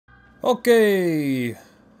Okay,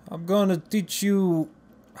 I'm gonna teach you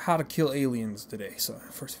how to kill aliens today. So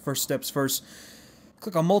first steps first.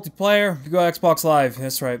 Click on multiplayer. You go Xbox Live.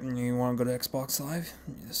 That's right. You want to go to Xbox Live?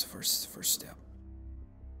 That's the first step.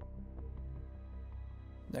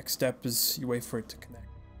 Next step is you wait for it to connect.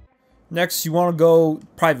 Next, you want to go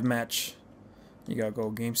private match. You gotta go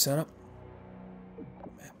game setup.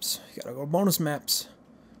 Maps. You gotta go bonus maps.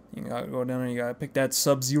 You gotta go down there. You gotta pick that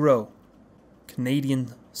Sub-Zero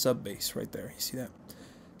Canadian sub base right there. You see that?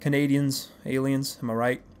 Canadians, aliens. Am I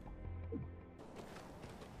right?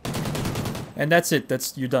 And that's it.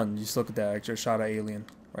 You're done. You just look at that. Extra shot of alien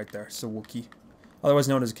right there. It's a Wookiee, otherwise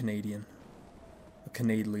known as a Canadian. A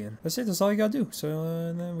Canadian. That's it. That's all you gotta do.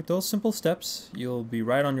 So then with those simple steps, you'll be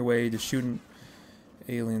right on your way to shooting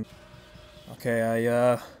alien.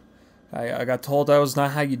 Okay, I got told that was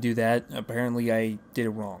not how you do that. Apparently, I did it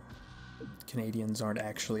wrong. Canadians aren't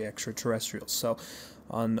actually extraterrestrials. So,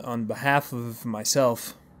 on behalf of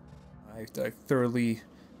myself, I thoroughly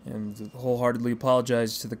and wholeheartedly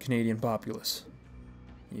apologize to the Canadian populace.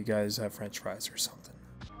 You guys have French fries or something.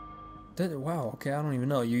 Wow. Okay, I don't even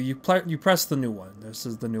know. You press the new one. This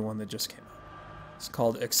is the new one that just came out. It's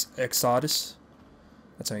called Exodus.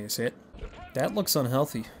 That's how you say it. That looks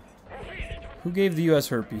unhealthy. Who gave the U.S.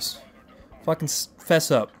 herpes? Fucking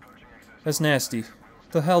fess up. That's nasty.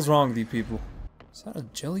 What the hell's wrong with you people? Is that a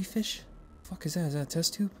jellyfish? The fuck is that? Is that a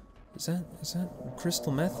test tube? Is that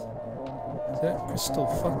crystal meth? Is that crystal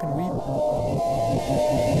fucking weed?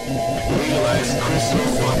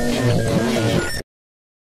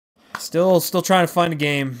 Still trying to find a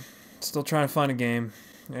game. Still trying to find a game.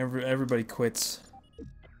 Everybody quits.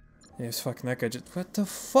 Yes, fucking that guy just. What the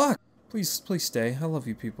fuck? Please stay. I love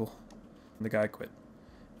you people. The guy quit.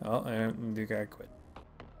 Oh, and the guy quit.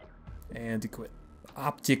 And he quit.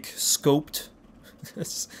 Optic scoped.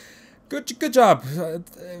 Good job.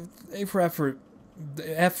 A for effort.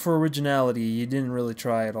 F for originality. You didn't really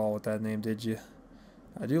try at all with that name, did you?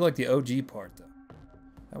 I do like the OG part though.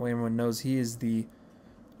 That way everyone knows he is the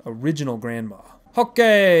original grandma.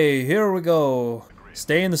 Okay, here we go.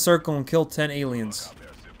 Stay in the circle and kill 10 aliens.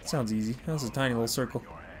 Sounds easy. That's a tiny little circle.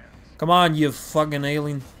 Come on, you fucking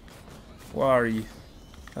alien. Where are you?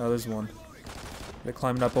 Oh, there's one. They're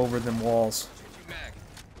climbing up over them walls.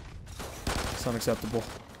 It's unacceptable.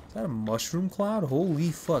 Is that a mushroom cloud?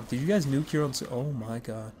 Holy fuck. Did you guys nuke your own... Oh my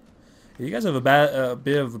god. Yeah, you guys have a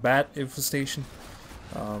bit of a bat infestation.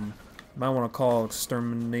 Might want to call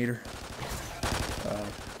exterminator.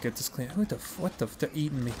 Get this clean. What the... They're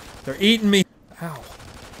eating me. They're eating me! Ow.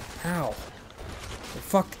 Ow.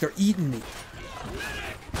 They're eating me.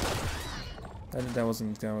 That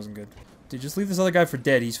wasn't good. Dude, just leave this other guy for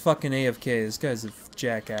dead. He's fucking AFK. This guy's a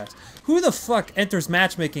jackass. Who the fuck enters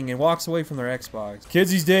matchmaking and walks away from their Xbox?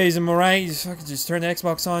 Kids these days, am I right? You fucking just turn the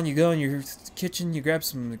Xbox on, you go in your kitchen, you grab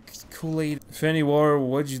some Kool-Aid. Infinity War,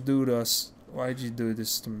 what'd you do to us? Why'd you do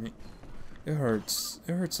this to me? It hurts.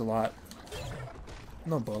 It hurts a lot.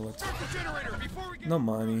 No bullets. No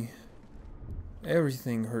money.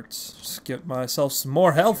 Everything hurts. Just get myself some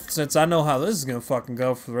more health since I know how this is gonna fucking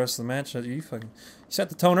go for the rest of the match. You set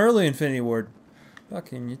the tone early, Infinity Ward.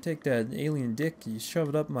 Fucking, you take that alien dick, you shove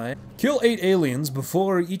it up my... Kill 8 aliens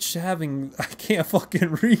before each having... I can't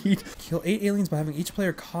fucking read. Kill 8 aliens by having each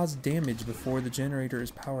player cause damage before the generator is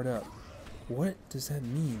powered up. What does that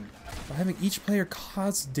mean? By having each player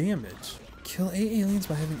cause damage. Kill 8 aliens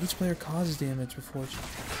by having each player cause damage before...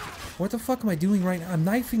 What the fuck am I doing right now? I'm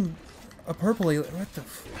knifing... a purple alien. What the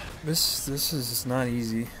f... This is not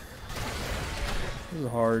easy. This is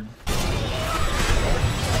hard.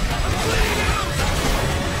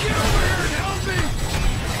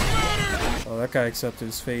 Oh, that guy accepted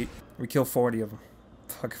his fate. We killed 40 of them.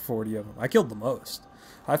 Fuck 40 of them. I killed the most.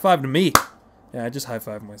 High five to me. Yeah, I just high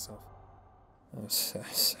fived myself. That was sad.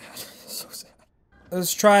 So sad.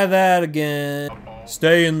 Let's try that again.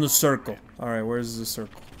 Stay in the circle. Alright, where's the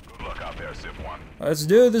circle? Let's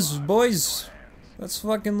do this, boys. Let's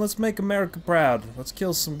make America proud. Let's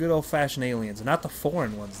kill some good old-fashioned aliens, and not the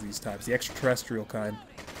foreign ones these times, the extraterrestrial kind.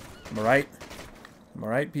 Am I right? Am I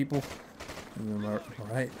right, people? Am I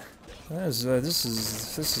right? This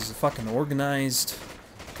is a fucking organized,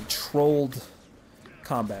 controlled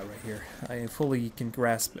combat right here. I fully can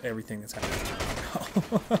grasp everything that's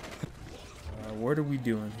happening. What are we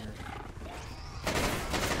doing here?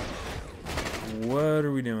 What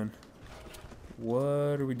are we doing?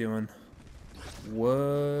 What are we doing?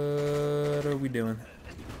 What are we doing?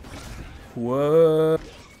 What?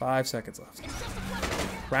 5 seconds left.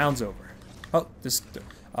 Round's over. Oh, this...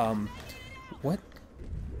 What?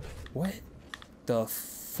 What the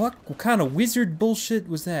fuck? What kind of wizard bullshit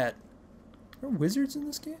was that? Are there wizards in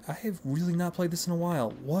this game? I have really not played this in a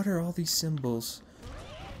while. What are all these symbols?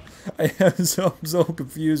 I'm so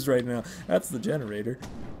confused right now. That's the generator.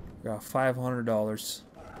 Got $500.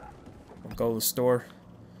 I'll go to the store.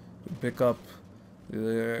 Pick up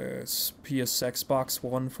the PS Xbox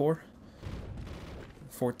One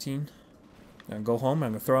 14. And go home.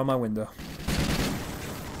 I'm gonna throw out my window.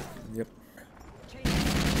 Yep.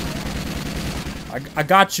 I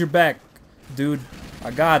got your back, dude.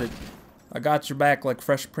 I got it. I got your back like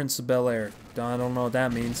Fresh Prince of Bel-Air. I don't know what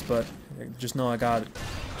that means, but just know I got it.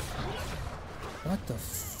 What the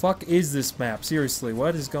fuck is this map? Seriously,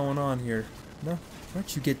 what is going on here? No,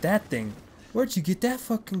 where'd you get that thing? Where'd you get that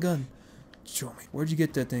fucking gun? Show me. Where'd you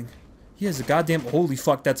get that thing? He has a goddamn... Holy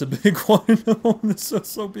fuck, that's a big one. Oh, this is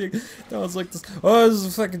so big. That was like this. Oh, this is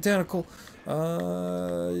a fucking tentacle. I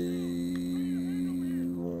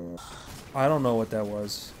don't know what that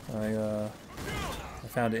was. I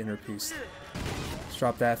found an inner piece. Let's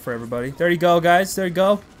drop that for everybody. There you go, guys. There you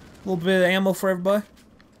go. A little bit of ammo for everybody.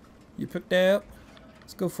 You picked that up.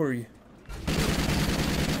 Let's go for you.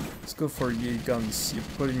 Let's go for your guns. You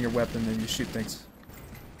put in your weapon and you shoot things.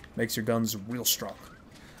 Makes your guns real strong.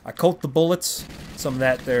 I coat the bullets. Some of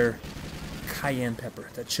that there cayenne pepper.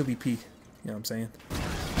 That chili pea. You know what I'm saying?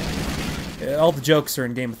 Yeah, all the jokes are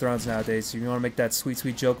in Game of Thrones nowadays. So if you want to make that sweet,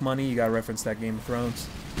 sweet joke money, you gotta reference that Game of Thrones.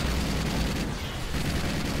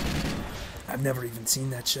 I've never even seen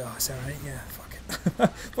that show. Is that right? Yeah, fuck it.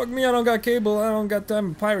 Fuck me, I don't got cable. I don't got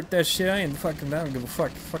time to pirate that shit. I ain't fucking... I don't give a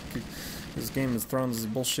fuck. Fuck you. This Game of Thrones is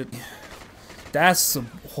bullshit. That's a...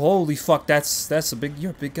 Holy fuck, that's a big...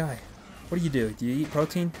 You're a big guy. What do? Do you eat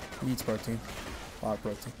protein? He eats protein. A lot of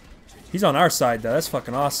protein. He's on our side, though. That's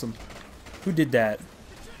fucking awesome. Who did that?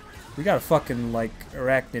 We got a fucking, like,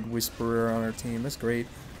 arachnid whisperer on our team. That's great.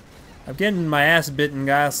 I'm getting my ass bitten,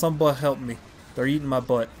 guys. Somebody help me. They're eating my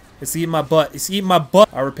butt. It's eating my butt. It's eating my butt.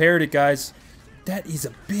 I repaired it, guys. That is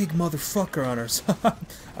a big motherfucker on our side.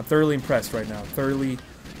 I'm thoroughly impressed right now. Thoroughly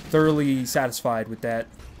satisfied with that.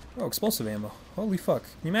 Oh, explosive ammo. Holy fuck.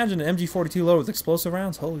 Can you imagine an MG42 load with explosive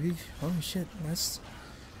rounds? Holy shit. That's...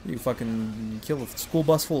 You fucking kill a school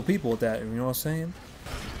bus full of people with that, you know what I'm saying?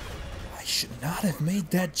 I should not have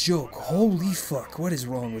made that joke. Holy fuck. What is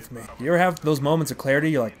wrong with me? You ever have those moments of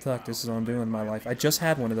clarity? You're like, fuck, this is what I'm doing in my life. I just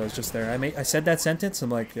had one of those just there. I said that sentence. I'm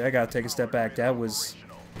like, I gotta take a step back. That was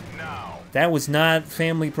not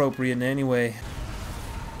family appropriate in any way.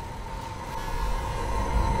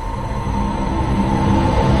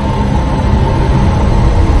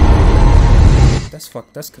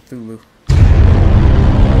 That's Cthulhu.